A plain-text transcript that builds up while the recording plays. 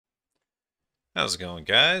How's it going,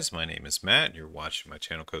 guys? My name is Matt. You're watching my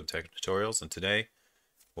channel Code Tech Tutorials, and today,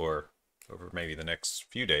 or over maybe the next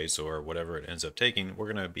few days, or whatever it ends up taking,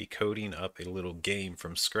 we're going to be coding up a little game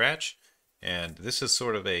from scratch. And this is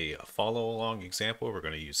sort of a follow-along example. We're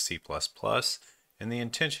going to use C++, and the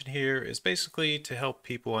intention here is basically to help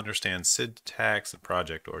people understand syntax and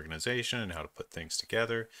project organization and how to put things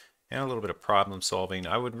together, and a little bit of problem solving.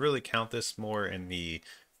 I would really count this more in the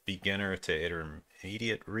beginner to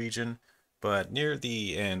intermediate region, but near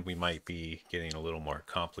the end, we might be getting a little more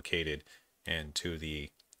complicated into the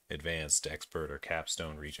advanced expert or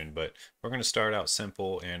capstone region. But we're going to start out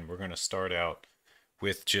simple, and we're going to start out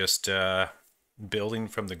with just building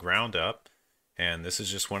from the ground up. And this is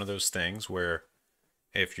just one of those things where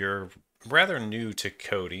if you're rather new to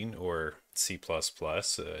coding or C++,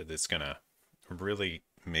 that's going to really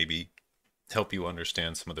maybe help you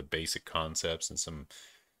understand some of the basic concepts and some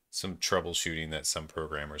troubleshooting that some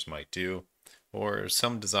programmers might do, or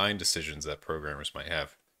some design decisions that programmers might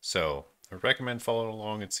have. So I recommend following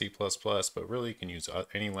along in C++, but really you can use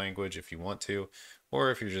any language if you want to,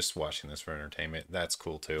 or if you're just watching this for entertainment, that's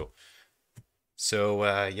cool too.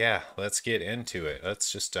 So yeah, let's get into it.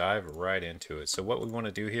 Let's just dive right into it. So what we want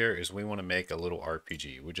to do here is we want to make a little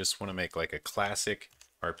RPG. We just want to make like a classic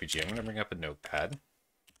RPG. I'm going to bring up a notepad.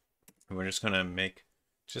 And we're just going to make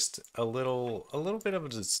just a little bit of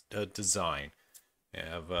a design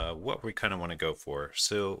of what we kind of want to go for.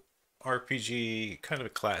 So RPG, kind of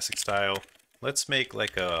a classic style. Let's make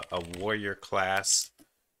like a warrior class,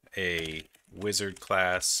 a wizard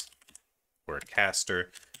class, or a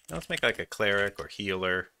caster. Now let's make like a cleric or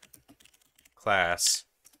healer class,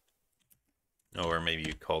 or maybe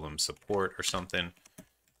you call them support or something.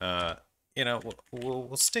 Uh,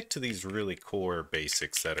 we'll stick to these really core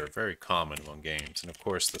basics that are very common among games. And of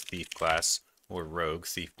course, the thief class or rogue.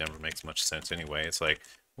 Thief never makes much sense anyway. It's like,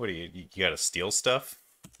 what do you gotta steal stuff?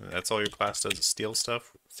 That's all your class does is steal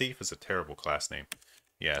stuff? Thief is a terrible class name,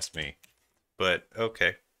 you ask me. But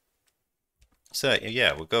okay. So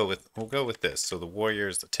yeah, we'll go with this. So the warrior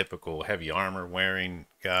is the typical heavy armor wearing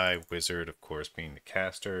guy, wizard, of course, being the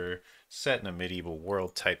caster, set in a medieval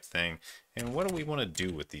world type thing. And what do we want to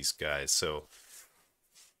do with these guys? So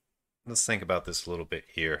let's think about this a little bit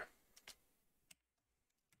here.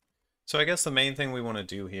 So I guess the main thing we want to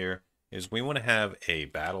do here is we want to have a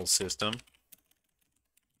battle system,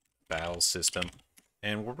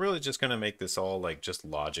 and we're really just going to make this all like just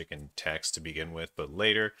logic and text to begin with, but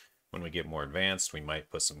later when we get more advanced, we might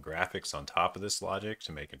put some graphics on top of this logic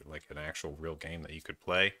to make it like an actual real game that you could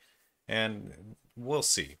play. And we'll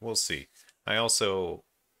see. I also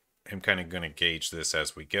am kind of going to gauge this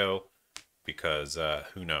as we go, because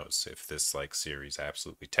who knows, if this like series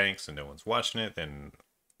absolutely tanks and no one's watching it, then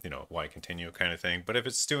why continue, kind of thing. But if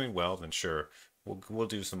it's doing well, then sure, we'll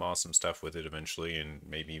do some awesome stuff with it eventually, and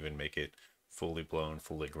maybe even make it fully blown,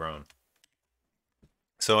 fully grown.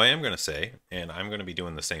 So I am going to say, and I'm going to be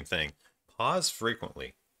doing the same thing, pause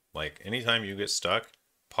frequently. Like anytime you get stuck,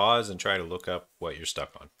 pause and try to look up what you're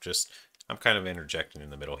stuck on. Just, I'm kind of interjecting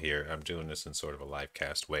in the middle here. I'm doing this in sort of a live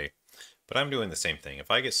cast way, but I'm doing the same thing.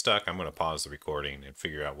 If I get stuck, I'm going to pause the recording and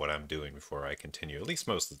figure out what I'm doing before I continue, at least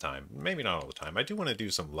most of the time. Maybe not all the time. I do want to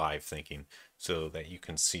do some live thinking so that you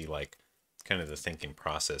can see like kind of the thinking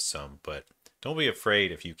process some, but don't be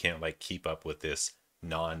afraid if you can't like keep up with this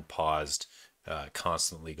non-paused,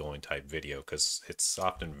 constantly going type video, because it's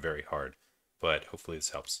often very hard, but hopefully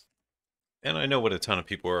this helps. And I know what a ton of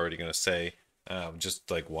people are already going to say, just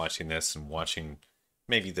like watching this and watching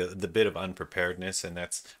maybe the bit of unpreparedness, and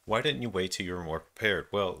that's, why didn't you wait till you were more prepared?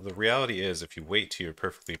 Well, the reality is, if you wait till you're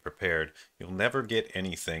perfectly prepared, you'll never get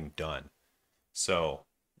anything done. So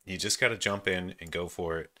you just got to jump in and go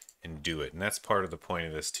for it and do it. And that's part of the point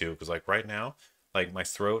of this too, because like right now, like my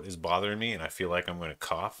throat is bothering me and I feel like I'm going to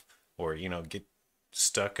cough, or get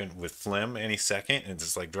stuck in with phlegm any second, and it's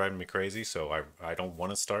just like driving me crazy. So I don't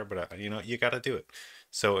want to start, but you got to do it.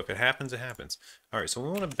 So if it happens, it happens. All right, so we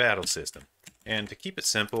want a battle system, and to keep it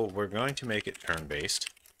simple, we're going to make it turn-based,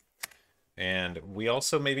 and we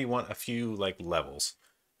also maybe want a few like levels.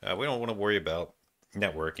 We don't want to worry about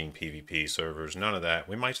networking, PvP servers, none of that.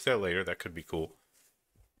 We might do that later. That could be cool,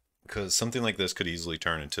 because something like this could easily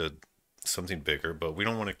turn into something bigger, but we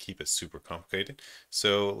don't want to keep it super complicated.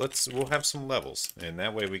 So we'll have some levels, and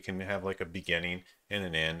that way we can have like a beginning and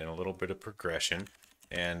an end and a little bit of progression.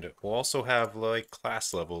 And we'll also have like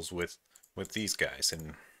class levels with these guys,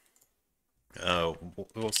 and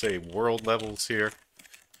we'll say world levels here,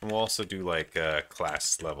 and we'll also do like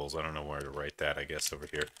class levels. I don't know where to write that. I guess over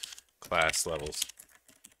here, class levels.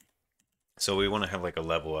 So we want to have like a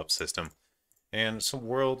level up system. and some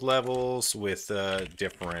world levels with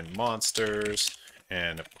different monsters,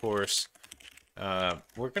 and of course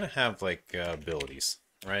we're gonna have like abilities,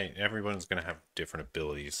 right? Everyone's gonna have different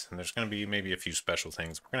abilities, and there's gonna be maybe a few special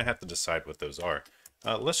things. We're gonna have to decide what those are.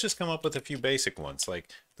 Let's just come up with a few basic ones. Like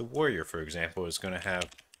the warrior, for example, is gonna have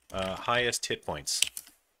highest hit points,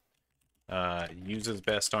 uses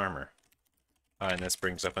best armor. And this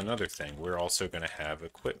brings up another thing. We're also going to have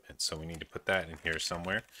equipment, so we need to put that in here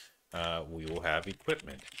somewhere. We will have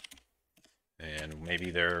equipment, and maybe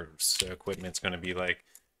their equipment's going to be like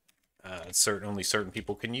only certain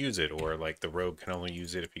people can use it, or like the rogue can only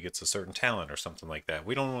use it if he gets a certain talent or something like that.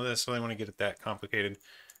 We don't necessarily want to get it that complicated,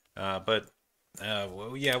 but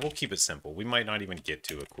well, yeah, we'll keep it simple. We might not even get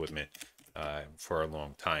to equipment for a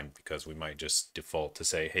long time, because we might just default to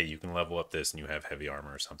say, hey, you can level up this and you have heavy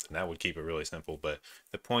armor or something. That would keep it really simple, but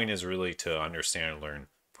the point is really to understand and learn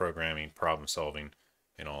programming, problem solving,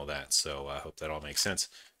 and all that. So I hope that all makes sense.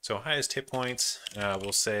 So highest hit points,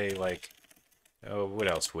 we'll say like, oh, what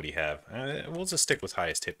else would he have? We'll just stick with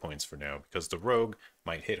highest hit points for now, because the rogue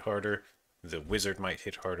might hit harder, the wizard might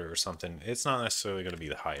hit harder or something. It's not necessarily going to be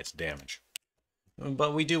the highest damage.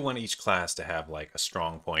 But we do want each class to have like a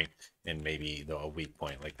strong point and maybe a weak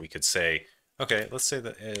point. Like we could say, okay, let's say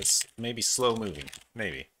that it's maybe slow moving,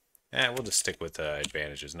 maybe. We'll just stick with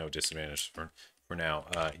advantages, no disadvantages for now.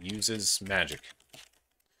 Uses magic.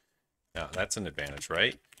 Now that's an advantage,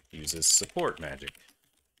 right? Uses support magic.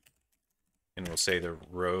 And we'll say the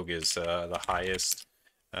rogue is the highest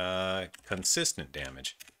consistent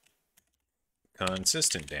damage.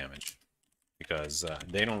 Consistent damage. Because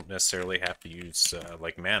they don't necessarily have to use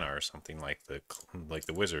like mana or something like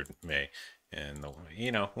the wizard may, and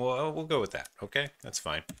we'll go with that. Okay, that's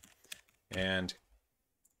fine. And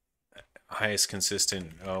highest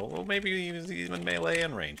consistent. Oh, well, maybe even melee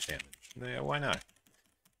and range damage. Yeah, why not?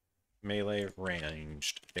 Melee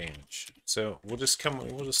ranged damage. So we'll just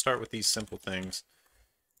start with these simple things.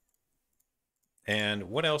 And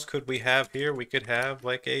what else could we have here? We could have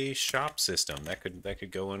like a shop system that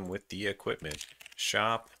could go in with the equipment.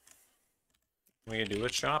 Shop. We could do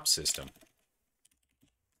a shop system.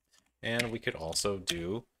 And we could also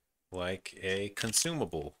do like a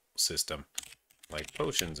consumable system, like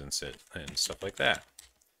potions and stuff like that.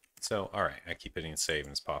 So, all right, I keep hitting save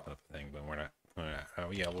and it's popping up a thing, but we're not. Oh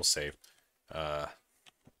yeah, we'll save.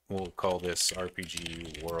 We'll call this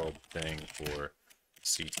RPG world thing for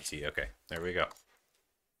CTT. Okay, there we go.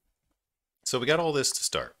 So we got all this to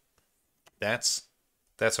start. That's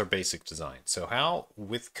our basic design. So how,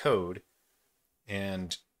 with code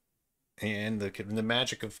and the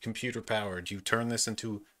magic of computer power, do you turn this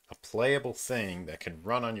into a playable thing that can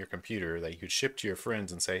run on your computer that you could ship to your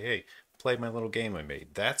friends and say, hey, play my little game I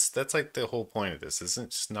made? That's like the whole point of this.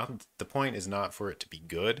 The point is not for it to be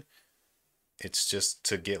good. It's just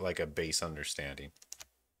to get like a base understanding.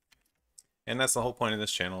 And that's the whole point of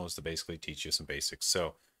this channel, is to basically teach you some basics.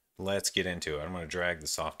 So let's get into it. I'm going to drag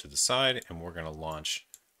this off to the side and we're going to launch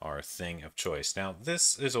our thing of choice. Now,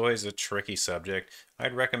 this is always a tricky subject.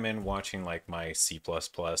 I'd recommend watching like my C++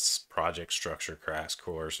 project structure crash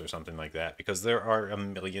course or something like that, because there are a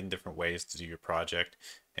million different ways to do your project.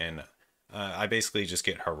 And I basically just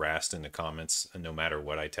get harassed in the comments no matter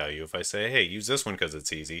what I tell you. If I say, hey, use this one because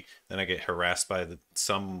it's easy, then I get harassed by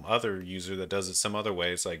some other user that does it some other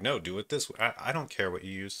way. It's like, no, do it this way. I don't care what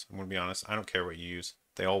you use. I'm going to be honest. I don't care what you use.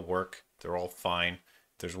 They all work. They're all fine.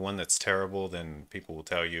 If there's one that's terrible, then people will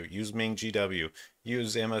tell you, use Ming GW,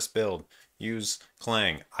 use MS Build, use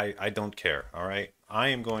Clang. I don't care, all right? I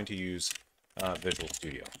am going to use Visual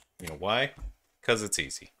Studio. You know why? Because it's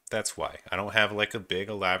easy. That's why. I don't have like a big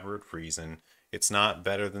elaborate reason. It's not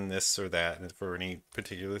better than this or that for any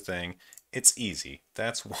particular thing. It's easy.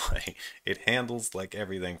 That's why. It handles like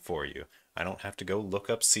everything for you. I don't have to go look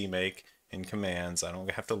up CMake in commands. I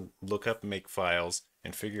don't have to look up make files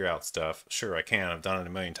and figure out stuff. Sure, I can. I've done it a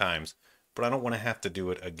million times, but I don't want to have to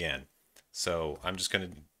do it again. So I'm just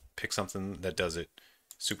going to pick something that does it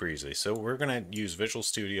super easily. So we're going to use Visual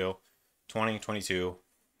Studio 2022.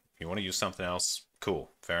 If you want to use something else,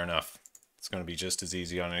 cool, fair enough. It's going to be just as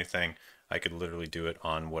easy on anything. I could literally do it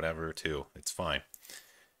on whatever too. It's fine.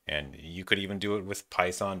 And you could even do it with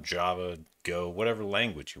Python, Java, Go, whatever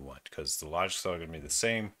language you want, because the logic's all going to be the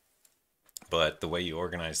same, but the way you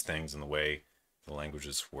organize things and the way the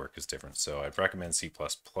languages work is different. So I'd recommend C++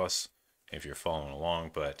 if you're following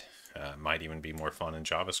along, but it might even be more fun in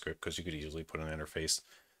JavaScript, because you could easily put an interface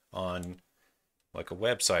on like a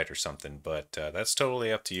website or something, but that's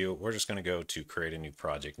totally up to you. We're just going to go to create a new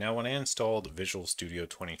project. Now, when I installed Visual Studio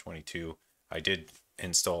 2022, I did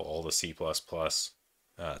install all the C++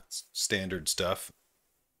 standard stuff.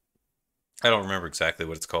 I don't remember exactly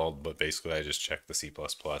what it's called, but basically I just checked the C++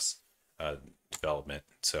 development.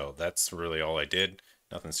 So that's really all I did.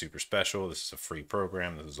 Nothing super special. This is a free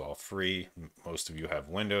program. This is all free. Most of you have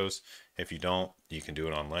Windows. If you don't, you can do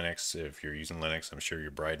it on Linux. If you're using Linux, I'm sure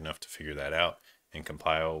you're bright enough to figure that out and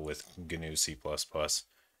compile with GNU C++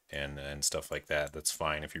 and stuff like that. That's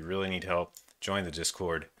fine. If you really need help, join the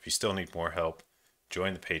Discord. If you still need more help,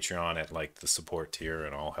 join the Patreon at like the support tier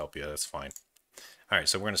and I'll help you. That's fine. All right,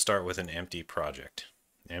 so we're going to start with an empty project.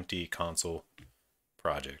 Empty console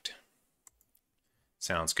project.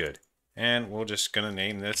 Sounds good. And we're just going to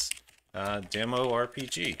name this Demo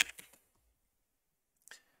RPG.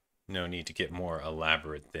 No need to get more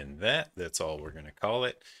elaborate than that. That's all we're going to call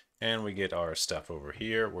it. And we get our stuff over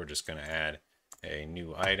here. We're just going to add a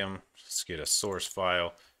new item. Let's get a source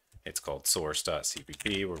file. It's called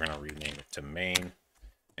source.cpp. We're going to rename it to main.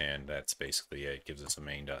 And that's basically it. It gives us a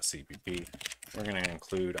main.cpp. We're going to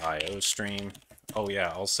include IOStream. Oh yeah,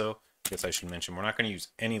 also, I guess I should mention, we're not going to use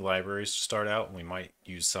any libraries to start out. We might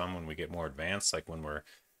use some when we get more advanced, like when we're,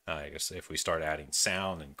 I guess if we start adding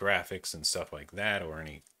sound and graphics and stuff like that, or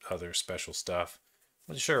any other special stuff.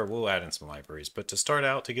 Well, sure, we'll add in some libraries. But to start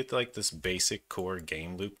out, to get like this basic core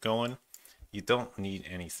game loop going, you don't need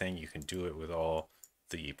anything. You can do it with all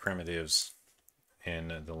the primitives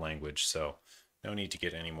in the language. So no need to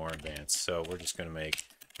get any more advanced. So we're just going to make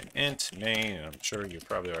an int main, and I'm sure you're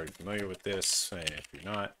probably already familiar with this. If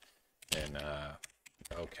you're not, then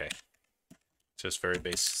okay. Just very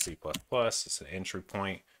basic C++. It's an entry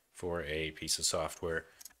point for a piece of software.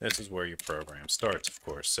 This is where your program starts, of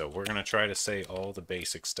course. So we're going to try to say all the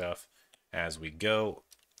basic stuff as we go.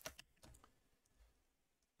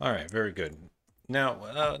 All right, very good. Now,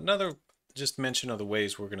 another just mention of the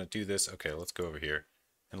ways we're going to do this. Okay, let's go over here.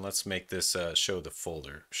 And let's make this show the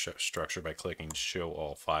folder structure by clicking show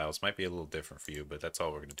all files. Might be a little different for you, but that's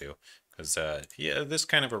all we're going to do. Because yeah, this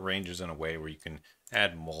kind of arranges in a way where you can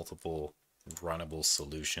add multiple runnable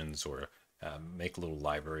solutions or make little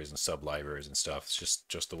libraries and sub-libraries and stuff. It's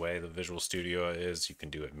just the way the Visual Studio is. You can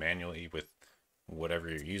do it manually with whatever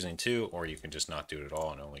you're using too, or you can just not do it at all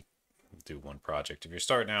and only do one project. If you're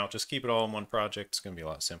starting out, just keep it all in one project. It's going to be a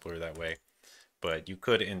lot simpler that way. But you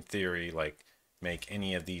could, in theory, like make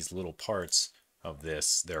any of these little parts of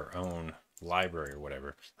this their own library or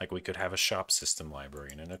whatever. Like we could have a shop system library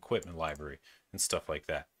and an equipment library and stuff like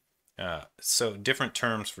that. So different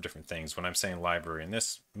terms for different things. When I'm saying library in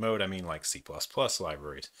this mode, I mean like C++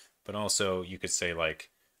 libraries, but also you could say like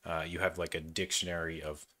you have like a dictionary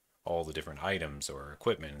of all the different items or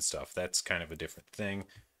equipment and stuff. That's kind of a different thing.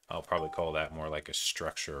 I'll probably call that more like a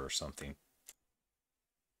structure or something.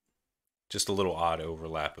 Just a little odd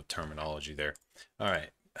overlap of terminology there. All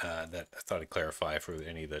right, that I thought I'd clarify for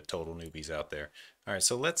any of the total newbies out there. All right,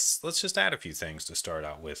 so let's just add a few things to start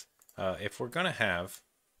out with. If we're gonna have,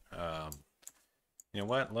 you know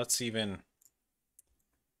what? Let's even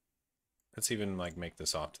like make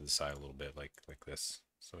this off to the side a little bit, like this,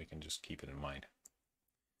 so we can just keep it in mind.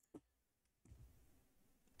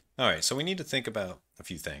 All right, so we need to think about a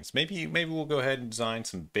few things. Maybe we'll go ahead and design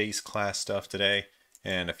some base class stuff today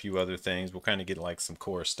and a few other things. We'll kind of get like some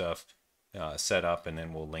core stuff set up, and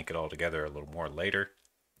then we'll link it all together a little more later.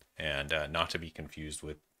 And not to be confused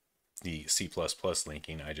with the C++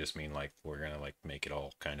 linking, I just mean like we're gonna like make it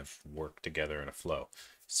all kind of work together in a flow.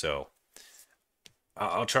 So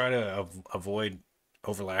I'll try to avoid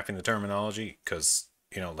overlapping the terminology, because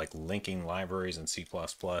you know, like linking libraries in C++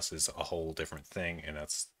 is a whole different thing, and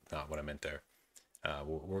that's not what I meant there.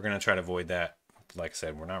 We're going to try to avoid that. Like I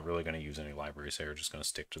said, we're not really going to use any libraries here. We're just going to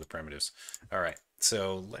stick to the primitives. All right,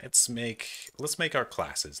 so let's make our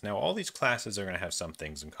classes. Now, all these classes are going to have some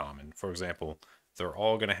things in common. For example, they're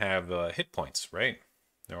all going to have hit points, right?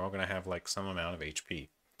 They're all going to have like some amount of HP,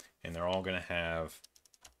 and they're all going to have,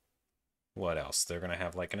 what else? They're going to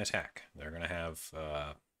have like an attack. They're going to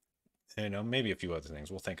have you know, maybe a few other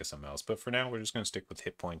things. We'll think of something else, but for now we're just going to stick with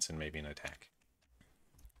hit points and maybe an attack.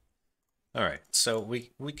 All right, so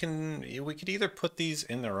we could either put these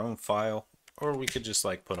in their own file, or we could just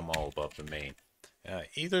like put them all above the main.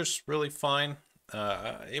 Either's really fine.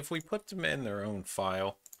 If we put them in their own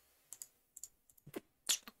file,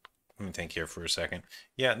 let me think here for a second.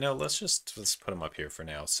 Yeah, no, let's put them up here for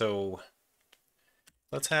now. So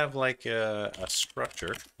let's have like a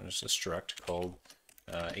structure. There's a struct called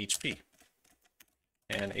HP.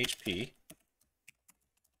 And HP,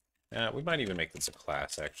 we might even make this a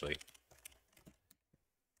class, actually.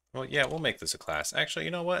 Well, yeah, we'll make this a class. Actually,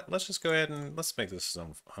 you know what? Let's just go ahead and let's make this its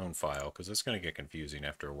own file, because it's going to get confusing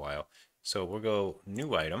after a while. So we'll go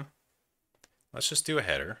new item. Let's just do a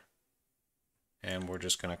header. And we're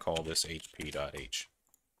just going to call this hp.h.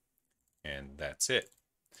 And that's it.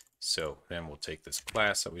 So then we'll take this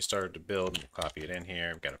class that we started to build and we'll copy it in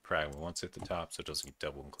here. We've got a private once at the top so it doesn't get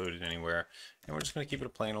double included anywhere. And we're just going to keep it a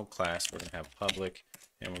plain old class. We're going to have public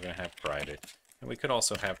and we're going to have private. And we could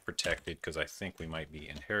also have protected because I think we might be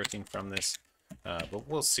inheriting from this, but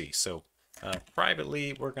we'll see. So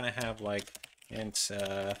privately, we're going to have like int,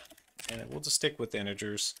 and we'll just stick with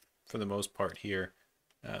integers for the most part here.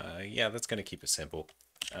 Yeah, that's going to keep it simple.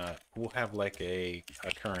 We'll have like a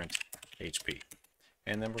current HP.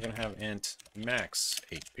 And then we're going to have int max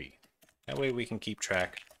HP. That way we can keep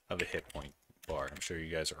track of a hit point bar. I'm sure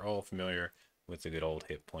you guys are all familiar with the good old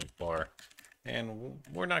hit point bar. And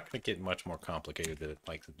we're not going to get much more complicated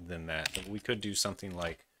than that. But we could do something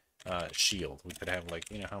like shield. We could have like,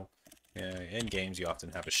 you know how in games you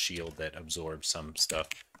often have a shield that absorbs some stuff.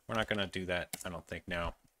 We're not going to do that, I don't think,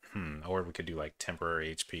 now. Or we could do like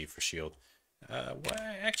temporary HP for shield.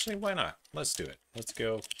 Actually, why not? Let's do it. Let's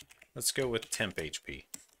go with temp HP.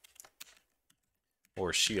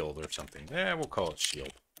 Or shield or something. We'll call it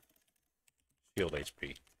shield. Shield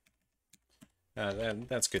HP.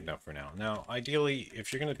 That's good enough for now. Now, ideally,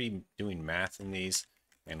 if you're going to be doing math in these,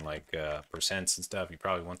 and like percents and stuff, you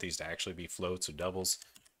probably want these to actually be floats or doubles.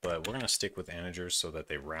 But we're going to stick with integers so that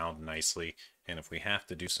they round nicely. And if we have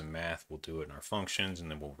to do some math, we'll do it in our functions, and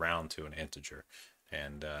then we'll round to an integer.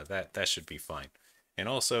 And that should be fine. And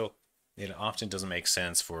also, it often doesn't make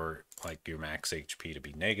sense for like your max HP to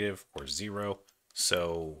be negative or 0.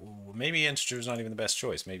 So maybe integer is not even the best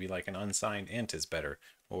choice. Maybe like an unsigned int is better,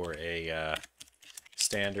 or a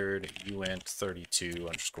standard uint32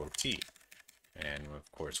 underscore t. And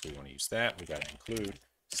of course we want to use that. We got to include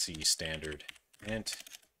c standard int.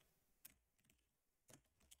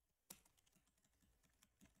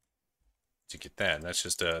 To get that, and that's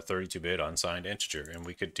just a 32-bit unsigned integer. And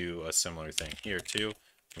we could do a similar thing here too.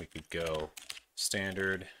 We could go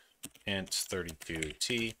standard int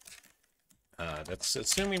 32t. That's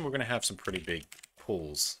assuming we're going to have some pretty big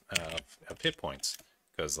pools of hit points,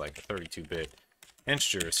 because like a 32-bit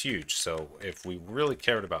integer is huge. So if we really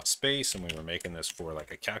cared about space and we were making this for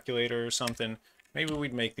like a calculator or something, maybe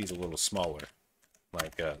we'd make these a little smaller,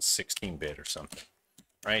 like a 16-bit or something,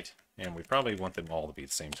 right? And we probably want them all to be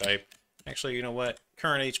the same type. Actually, you know what?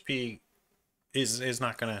 Current HP is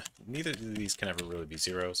not gonna, neither of these can ever really be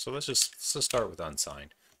 0. So let's start with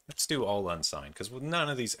unsigned. Let's do all unsigned, because none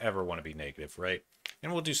of these ever want to be negative, right?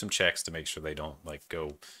 And we'll do some checks to make sure they don't like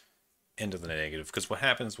go into the negative, because what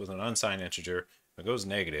happens with an unsigned integer, if it goes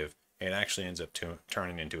negative, it actually ends up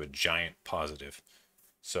turning into a giant positive.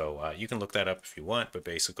 So you can look that up if you want, but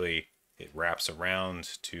basically it wraps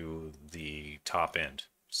around to the top end.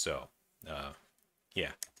 So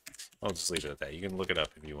yeah, I'll just leave it at that. You can look it up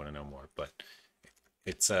if you want to know more, but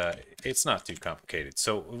it's not too complicated.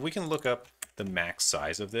 So we can look up the max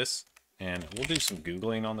size of this, and we'll do some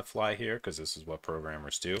Googling on the fly here, because this is what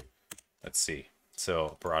programmers do. Let's see.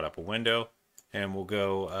 So brought up a window, and we'll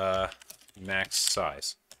go max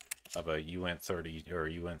size of a uint30 or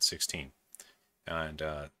uint16, and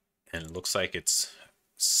it looks like it's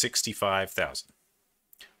 65,000.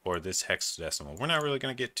 Or this hexadecimal. We're not really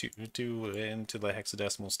going to get too into the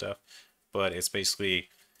hexadecimal stuff, but it's basically,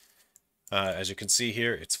 as you can see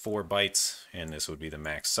here, it's 4 bytes, and this would be the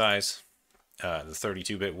max size. The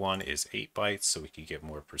 32-bit one is 8 bytes, so we can get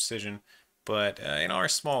more precision. But in our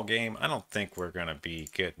small game, I don't think we're going to be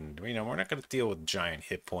getting, we're not going to deal with giant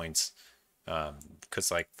hit points, because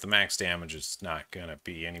like the max damage is not going to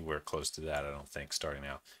be anywhere close to that, I don't think, starting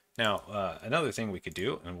out. Now, another thing we could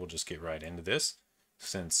do, and we'll just get right into this,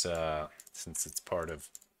 since it's part of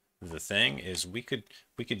the thing, is we could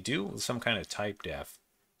do some kind of type def.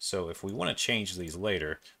 So if we want to change these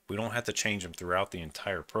later, we don't have to change them throughout the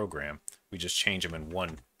entire program. We just change them in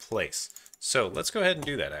one place. So let's go ahead and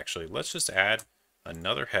do that. Actually, let's just add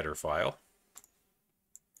another header file,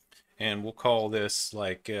 and we'll call this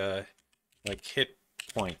like hit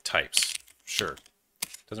point types. Sure,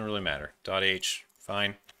 doesn't really matter. .h,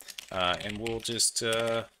 fine. And we'll just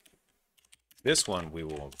this one we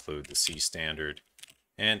will include the C standard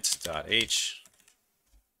int.h,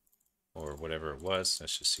 or whatever it was.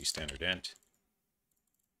 That's just C standard int.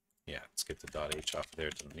 Yeah, let's get the .h off of there.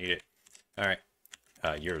 Don't need it. All right.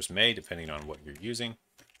 Yours may, depending on what you're using.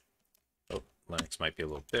 Oh, Linux might be a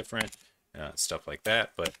little different, stuff like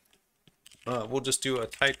that. But we'll just do a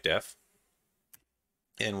type def,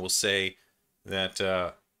 and we'll say that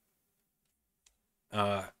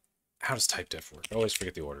how does type def work? I always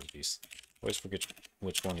forget the order of these. Always forget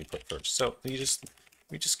which one you put first. So we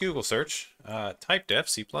just Google search type def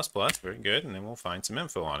C++, very good, and then we'll find some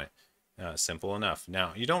info on it. Simple enough.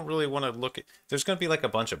 Now, you don't really want to look at, there's going to be like a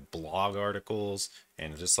bunch of blog articles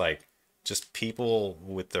and just like just people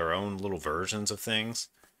with their own little versions of things,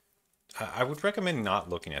 I would recommend not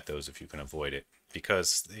looking at those if you can avoid it,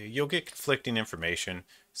 because you'll get conflicting information.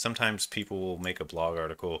 Sometimes people will make a blog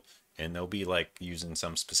article and they'll be like using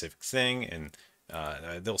some specific thing, and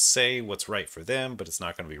they'll say what's right for them, but it's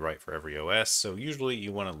not going to be right for every OS. So usually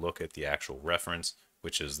you want to look at the actual reference,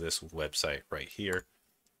 which is this website right here.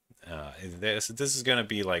 This is going to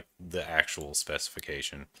be like the actual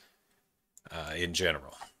specification in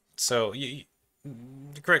general. So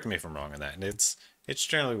correct me if I'm wrong on that, and it's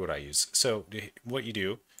generally what I use. So what you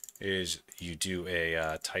do is you do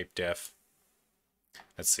a type def.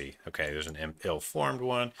 Let's see. Okay, there's an ill-formed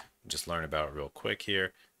one. Just learn about it real quick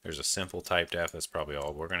here. There's a simple type def. That's probably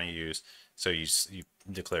all we're going to use. So you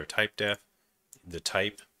declare type def, the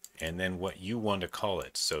type, and then what you want to call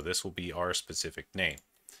it. So this will be our specific name.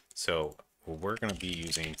 So we're going to be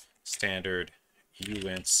using standard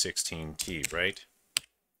uint16t, right?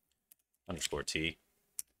 Underscore t.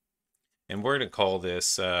 And we're going to call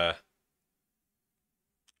this, I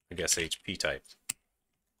guess, HP type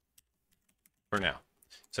for now.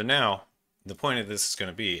 So now, the point of this is going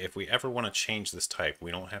to be, if we ever want to change this type, we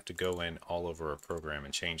don't have to go in all over our program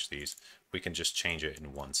and change these. We can just change it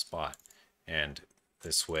in one spot. And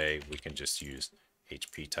this way, we can just use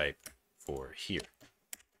HP type for here.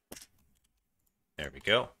 There we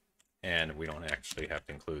go. And we don't actually have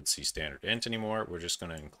to include C standard int anymore. We're just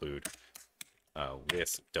going to include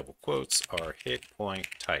with double quotes our hit point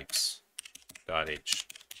types dot h.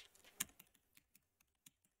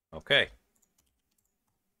 Okay.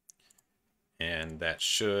 And that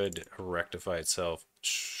should rectify itself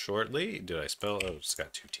shortly. Did I spell? Oh, it's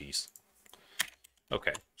got 2 T's.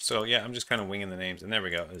 Okay, so yeah, I'm just kind of winging the names, and there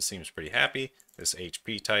we go. It seems pretty happy. This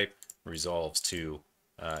HP type resolves to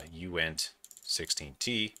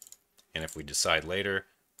uint16t, and if we decide later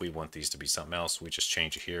we want these to be something else, we just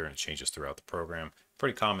change it here, and it changes throughout the program.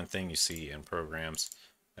 Pretty common thing you see in programs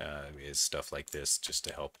is stuff like this, just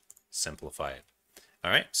to help simplify it. All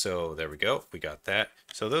right, so there we go. We got that.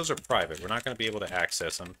 So those are private. We're not going to be able to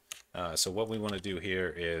access them. So what we want to do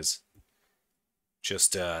here is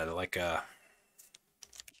just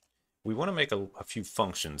we want to make a few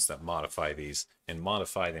functions that modify these and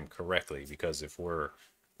modify them correctly, because if we're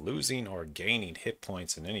losing or gaining hit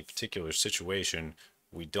points in any particular situation,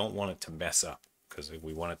 we don't want it to mess up, because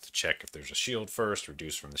we want it to check if there's a shield first,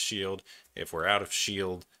 reduce from the shield. If we're out of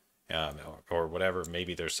shield, or whatever,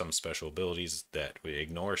 maybe there's some special abilities that we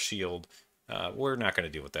ignore shield. We're not going to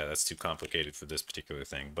deal with that. That's too complicated for this particular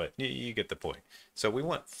thing, but you get the point. So we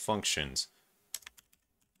want functions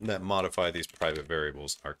that modify these private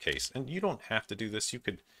variables, our case. And you don't have to do this. You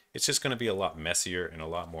could, it's just going to be a lot messier and a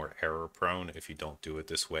lot more error prone if you don't do it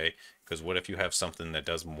this way. Because what if you have something that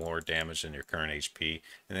does more damage than your current HP,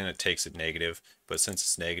 and then it takes it negative, but since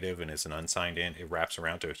it's negative and it's an unsigned int, it wraps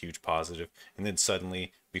around to a huge positive, and then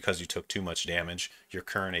suddenly, because you took too much damage, your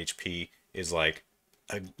current HP is like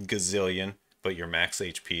a gazillion, but your max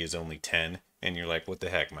HP is only 10, and you're like, what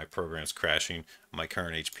the heck, my program's crashing, my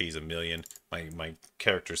current HP is 1,000,000, my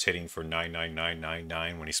character's hitting for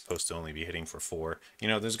 99999 when he's supposed to only be hitting for 4. You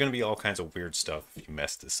know, there's going to be all kinds of weird stuff if you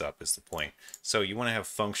mess this up, is the point. So you want to have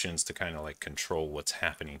functions to kind of like control what's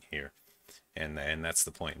happening here. And that's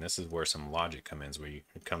the point. And this is where some logic comes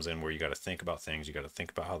in, where you got to think about things, you got to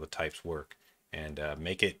think about how the types work, and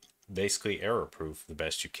make it basically error proof the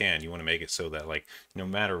best you can. You want to make it so that, like, no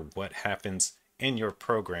matter what happens in your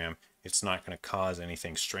program, it's not going to cause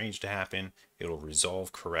anything strange to happen. It'll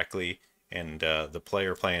resolve correctly, and the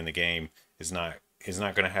player playing the game is not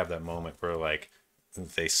going to have that moment where, like,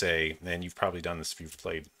 they say, and you've probably done this if you've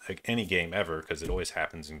played like any game ever, because it always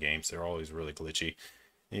happens in games, they're always really glitchy.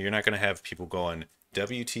 You're not going to have people going,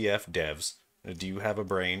 WTF devs, do you have a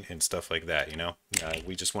brain, and stuff like that, you know?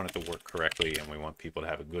 We just want it to work correctly, and we want people to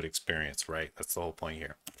have a good experience, right? That's the whole point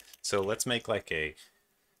here. So let's make like a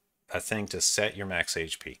thing to set your max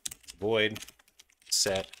HP. Void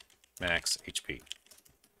set max HP.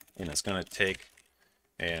 And it's going to take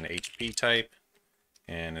an HP type,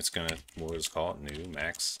 and it's going to, we'll just call it new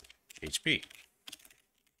max HP.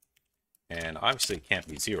 And obviously it can't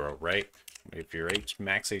be 0, right? If your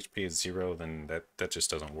max HP is 0, then that just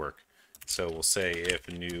doesn't work. So we'll say if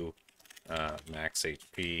new max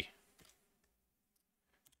HP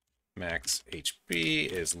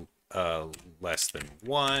is less than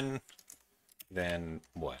 1, then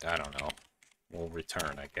what? I don't know. We'll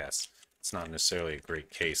return, I guess. It's not necessarily a great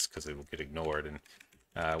case because it will get ignored, and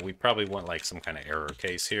we probably want like some kind of error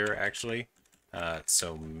case here, actually.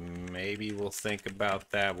 So maybe we'll think about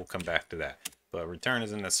that. We'll come back to that. But return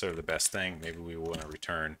isn't necessarily the best thing. Maybe we want to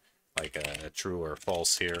return like a true or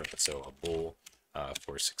false here. So a bool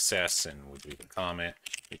for success, and we'll do the comment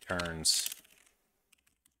returns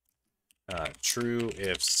true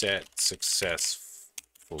if set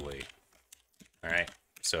successfully. All right.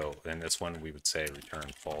 So in this one, we would say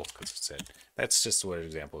return false because it said that's just what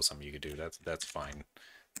example of something you could do. That's fine.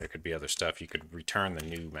 There could be other stuff. You could return the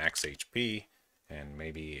new max HP, and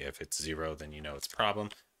maybe if it's 0, then you know it's a problem.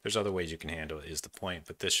 There's other ways you can handle it is the point,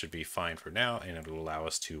 but this should be fine for now, and it'll allow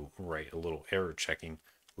us to write a little error checking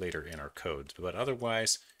later in our code. But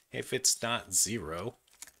otherwise, if it's not 0,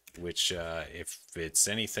 which if it's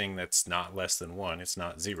anything that's not less than 1, it's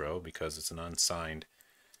not 0 because it's an unsigned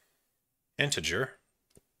integer,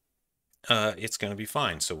 it's going to be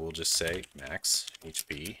fine. So we'll just say max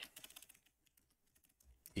HP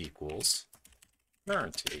equals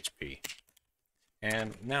current HP.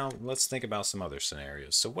 And now let's think about some other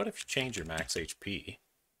scenarios. So what if you change your max HP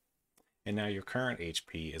and now your current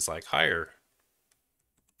HP is like higher,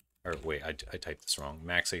 or wait, I typed this wrong.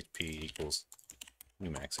 Max HP equals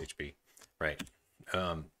new max HP, right?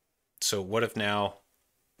 So what if now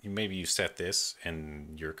maybe you set this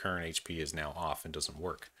and your current HP is now off and doesn't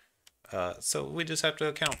work? So we just have to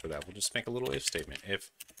account for that. We'll just make a little if statement.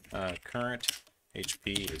 If current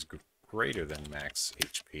HP is greater than max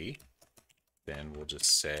HP, then we'll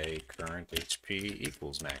just say current HP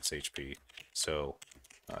equals max HP. So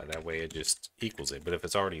that way it just equals it. But if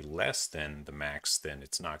it's already less than the max, then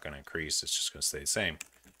it's not going to increase. It's just going to stay the same.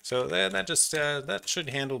 So that should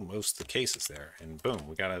handle most of the cases there. And boom,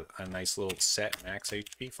 we got a nice little set max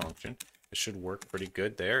HP function. It should work pretty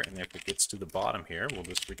good there. And if it gets to the bottom here, we'll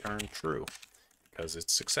just return true because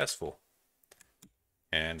it's successful.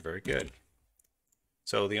 And very good.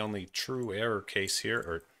 So the only true error case here,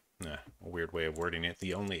 or a weird way of wording it,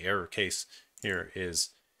 the only error case here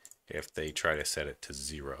is if they try to set it to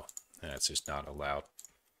 0. And that's just not allowed.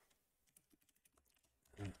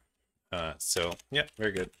 So yeah,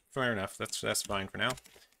 very good. Fair enough. That's fine for now.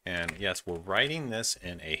 And yes, we're writing this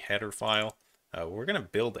in a header file. We're going to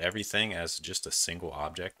build everything as just a single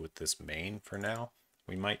object with this main for now.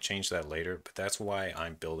 We might change that later, but that's why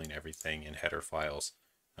I'm building everything in header files,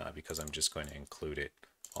 because I'm just going to include it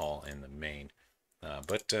all in the main.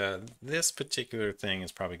 But this particular thing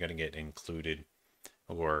is probably going to get included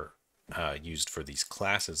or used for these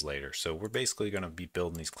classes later. So we're basically going to be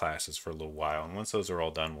building these classes for a little while. And once those are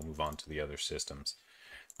all done, we'll move on to the other systems.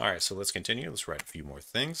 All right, so let's continue. Let's write a few more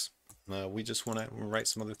things. We just want to write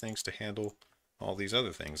some other things to handle all these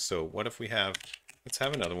other things. So what if we have, let's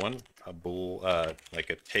have another one, a bool, like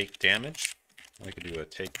a take damage. We could do a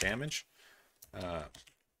take damage,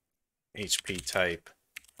 HP type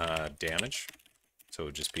damage. So it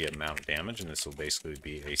would just be amount of damage, and this will basically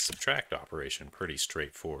be a subtract operation. Pretty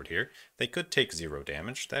straightforward here. They could take 0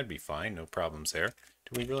 damage. That'd be fine. No problems there.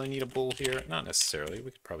 Do we really need a bool here? Not necessarily.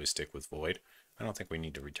 We could probably stick with void. I don't think we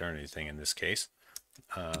need to return anything in this case.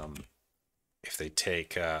 If they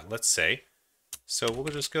take, let's say, so we'll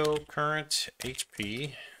just go current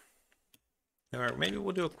HP. Or maybe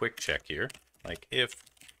we'll do a quick check here. Like if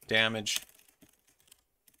damage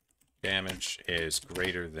is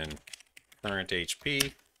greater than current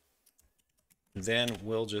HP, then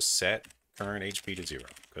we'll just set current HP to 0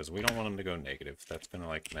 because we don't want them to go negative. That's gonna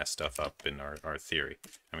like mess stuff up in our theory.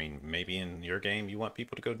 I mean, maybe in your game you want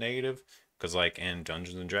people to go negative because like in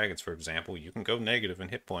Dungeons and Dragons, for example, you can go negative in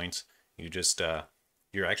hit points. You just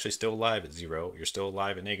you're actually still alive at 0. You're still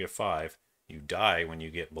alive at -5. You die when you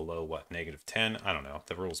get below what, -10. I don't know.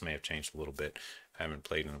 The rules may have changed a little bit. I haven't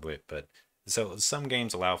played in a bit, but so some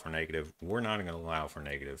games allow for negative. We're not going to allow for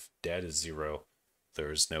negative. Dead is 0.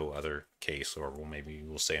 There's no other case, or maybe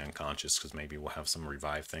we'll say unconscious because maybe we'll have some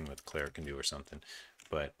revive thing that the cleric can do or something.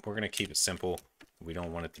 But we're going to keep it simple. We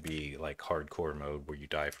don't want it to be like hardcore mode where you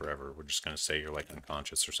die forever. We're just going to say you're like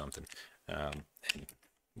unconscious or something. And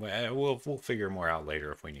we'll figure more out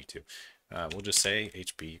later if we need to. We'll just say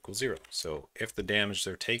HP equals 0. So if the damage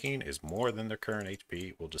they're taking is more than their current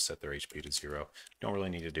HP, we'll just set their HP to 0. Don't really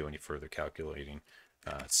need to do any further calculating.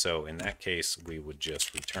 So in that case, we would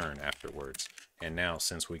just return afterwards. And now,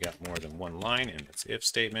 since we got more than one line in its if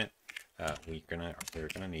statement, we're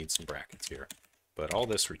gonna need some brackets here. But all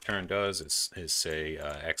this return does is say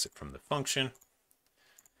exit from the function.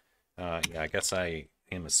 Yeah, I guess I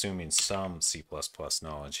am assuming some C++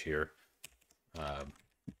 knowledge here.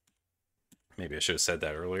 Maybe I should have said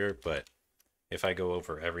that earlier, but if I go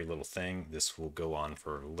over every little thing, this will go on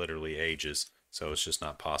for literally ages, so it's just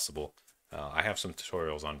not possible. I have some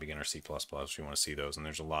tutorials on beginner C++ if you want to see those, and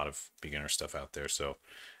there's a lot of beginner stuff out there, so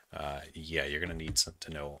yeah, you're going to need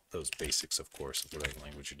to know those basics, of course, of whatever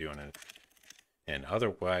language you're doing it. And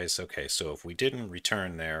otherwise, okay, so if we didn't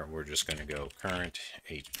return there, we're just going to go current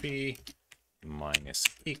HP minus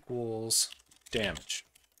equals damage.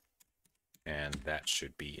 And that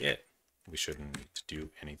should be it. We shouldn't need to do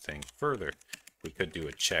anything further. We could do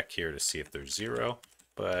a check here to see if there's 0,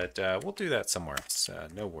 but we'll do that somewhere else.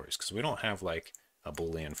 No worries, because we don't have like a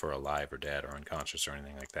boolean for alive or dead or unconscious or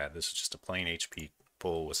anything like that. This is just a plain HP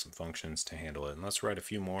pull with some functions to handle it. And let's write a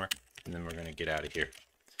few more, and then we're going to get out of here.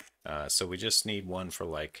 So we just need one for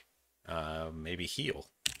like maybe heal.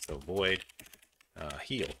 So void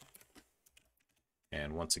heal.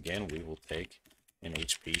 And once again, we will take an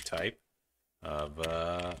HP type of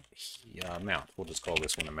mount. We'll just call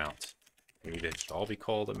this one a mount. Maybe they should all be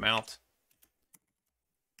called a mount.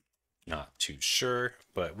 Not too sure,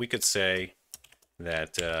 but we could say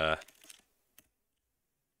that,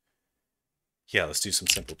 yeah, let's do some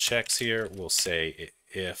simple checks here. We'll say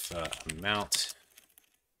if amount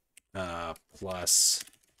plus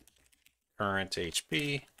current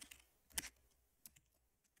HP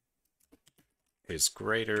is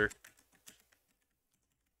greater.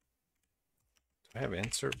 Do I have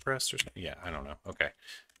insert pressed or something? Yeah, I don't know. Okay.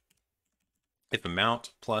 If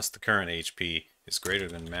amount plus the current HP is greater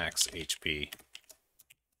than max HP,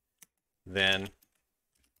 then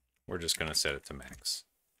we're just going to set it to max.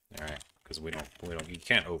 All right, because you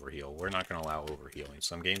can't overheal. We're not going to allow overhealing.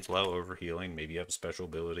 Some games allow overhealing. Maybe you have a special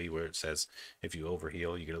ability where it says if you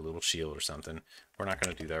overheal, you get a little shield or something. We're not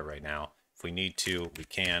going to do that right now. If we need to, we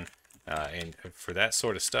can. And for that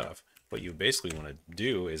sort of stuff, what you basically want to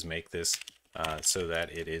do is make this so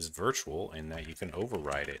that it is virtual and that you can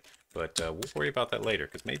override it. But we'll worry about that later,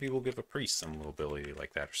 because maybe we'll give a priest some little ability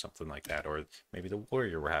like that or something like that. Or maybe the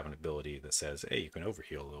warrior will have an ability that says, hey, you can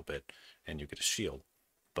overheal a little bit and you get a shield.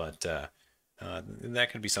 But that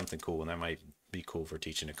could be something cool, and that might be cool for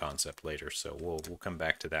teaching a concept later. So we'll come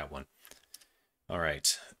back to that one. All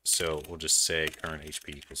right, so we'll just say current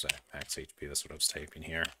HP equals that, max HP. That's what I was typing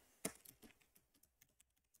here.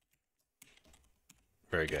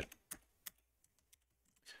 Very good.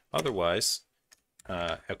 Otherwise,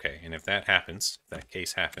 okay, and if that happens, if that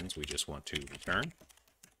case happens, we just want to return.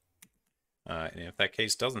 And if that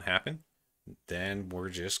case doesn't happen, then we're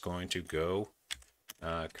just going to go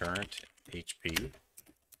current HP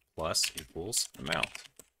plus equals amount.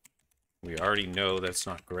 We already know that's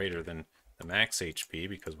not greater than the max HP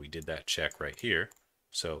because we did that check right here.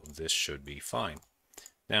 So this should be fine.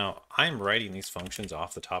 Now, I'm writing these functions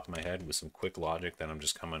off the top of my head with some quick logic that I'm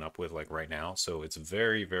just coming up with like right now. So it's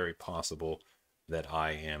very, very possible that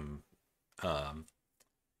I am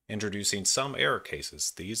introducing some error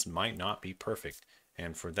cases. These might not be perfect.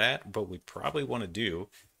 And for that, what we probably want to do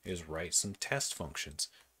is write some test functions.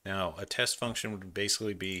 Now, a test function would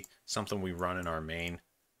basically be something we run in our main,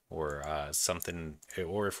 or something,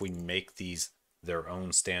 or if we make these their own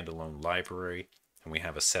standalone library, and we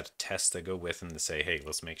have a set of tests that go with them to say, hey,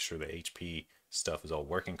 let's make sure the HP stuff is all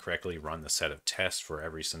working correctly, run the set of tests for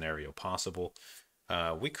every scenario possible.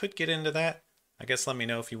 We could get into that. I guess let me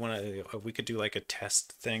know if you want to, we could do like a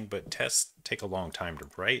test thing, but tests take a long time to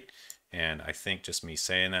write. And I think just me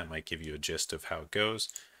saying that might give you a gist of how it goes.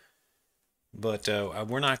 But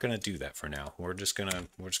we're not going to do that for now. We're just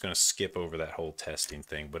gonna skip over that whole testing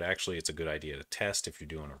thing. But actually, it's a good idea to test if you're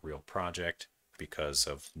doing a real project because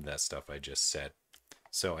of that stuff I just said.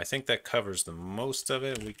 So I think that covers the most of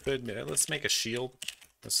it. We could let's make a shield.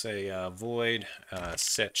 Let's say void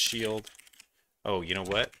set shield. Oh, you know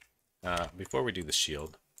what? Before we do the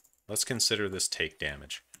shield, let's consider this take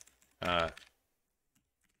damage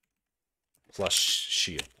plus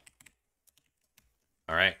shield.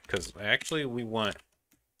 All right, because actually we want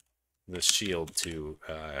the shield to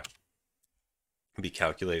be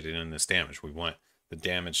calculated in this damage. We want the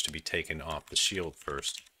damage to be taken off the shield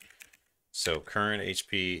first. So current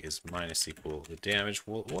HP is minus equal the damage.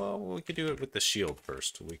 Well, we could do it with the shield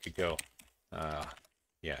first. We could go,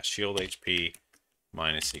 yeah, shield HP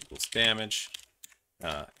minus equals damage.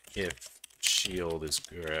 If shield is,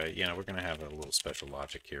 yeah, we're going to have a little special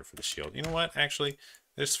logic here for the shield. You know what? Actually,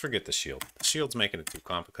 just forget the shield. The shield's making it too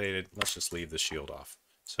complicated. Let's just leave the shield off.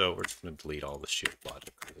 So we're just going to delete all the shield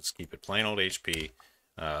logic. Let's keep it plain old HP.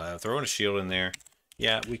 Throwing a shield in there,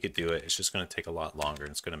 yeah, we could do it. It's just going to take a lot longer,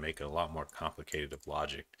 and it's going to make it a lot more complicated of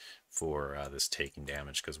logic for this taking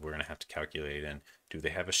damage, because we're going to have to calculate in, do they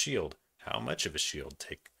have a shield? How much of a shield?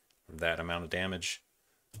 Take that amount of damage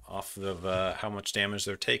off of how much damage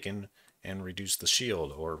they're taking and reduce the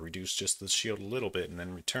shield, or reduce just the shield a little bit and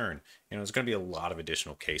then return. You know, there's going to be a lot of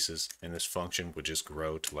additional cases, and this function would just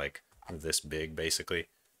grow to like this big, basically,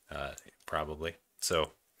 probably.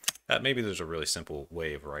 So maybe there's a really simple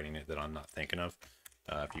way of writing it that I'm not thinking of.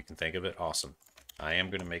 If you can think of it, awesome. I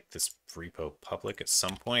am going to make this repo public at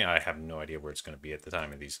some point. I have no idea where it's going to be at the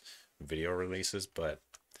time of these video releases, but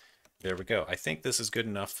there we go. I think this is good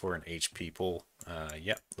enough for an HP pool.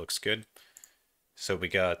 Yep, looks good. So we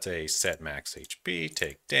got a set max HP,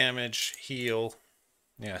 take damage, heal.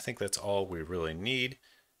 Yeah, I think that's all we really need.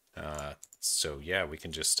 So yeah, we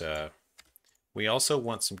can just, we also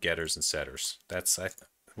want some getters and setters.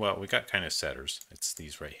 Well, we got kind of setters. It's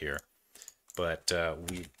these right here. But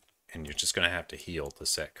and you're just going to have to heal to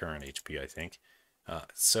set current HP, I think.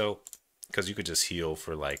 Because you could just heal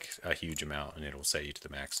for like a huge amount and it'll set you to the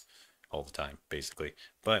max all the time, basically.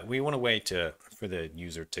 But we want a way for the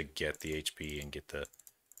user to get the HP and get the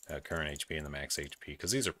current HP and the max HP,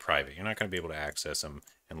 because these are private. You're not going to be able to access them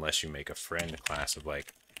unless you make a friend class of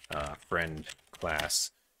like friend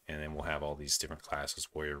class, and then we'll have all these different classes,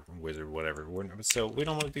 warrior, wizard, whatever. So we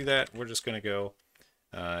don't want to do that. We're just going to go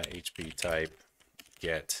HP type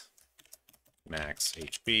get max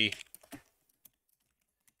HP,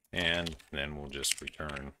 and then we'll just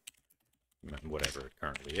return whatever it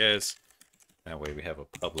currently is. That way we have a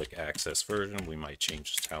public access version. We might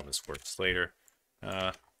change how this works later.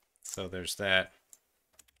 So there's that.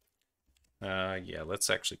 Yeah, let's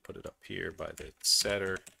actually put it up here by the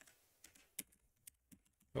setter.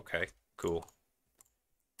 Okay, cool.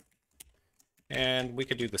 And we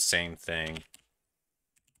could do the same thing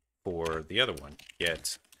for the other one,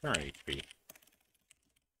 get current HP.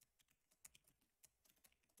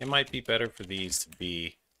 It might be better for these to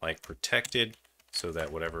be like protected so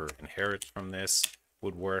that whatever inherits from this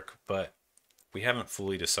would work, but we haven't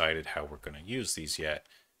fully decided how we're going to use these yet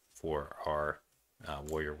for our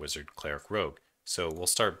warrior, wizard, cleric, rogue. So we'll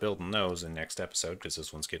start building those in next episode, because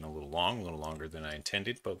this one's getting a little longer than I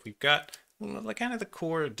intended, but we've got like kind of the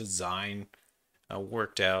core design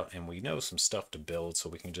worked out, and we know some stuff to build, so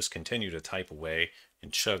we can just continue to type away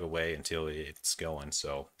and chug away until it's going.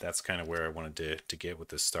 So that's kind of where I wanted to get with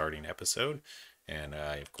this starting episode. And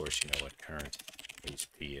of course, you know what current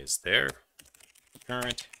HP is there.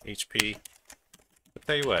 Current HP. I'll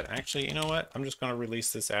tell you what, actually, you know what? I'm just going to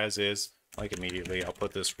release this as is, like immediately. I'll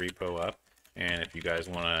put this repo up, and if you guys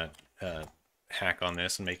want to hack on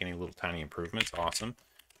this and make any little tiny improvements, awesome.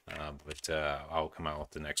 But I'll come out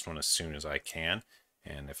with the next one as soon as I can,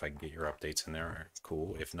 and if I can get your updates in there,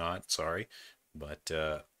 cool. If not, sorry. But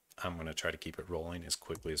I'm going to try to keep it rolling as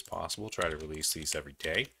quickly as possible. Try to release these every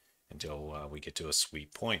day until we get to a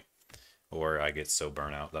sweet point, or I get so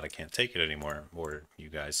burnt out that I can't take it anymore, or you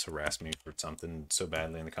guys harass me for something so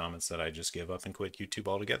badly in the comments that I just give up and quit YouTube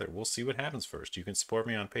altogether. We'll see what happens first. You can support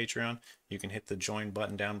me on Patreon. You can hit the join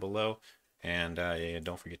button down below. And yeah,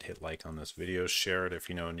 don't forget to hit like on this video. Share it if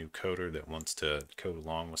you know a new coder that wants to code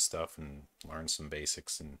along with stuff and learn some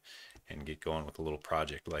basics and get going with a little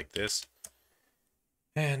project like this.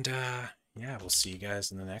 And yeah, we'll see you guys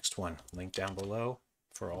in the next one. Link down below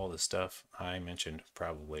for all the stuff I mentioned,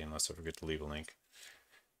 probably, unless I forget to leave a link.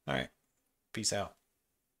 All right, peace out.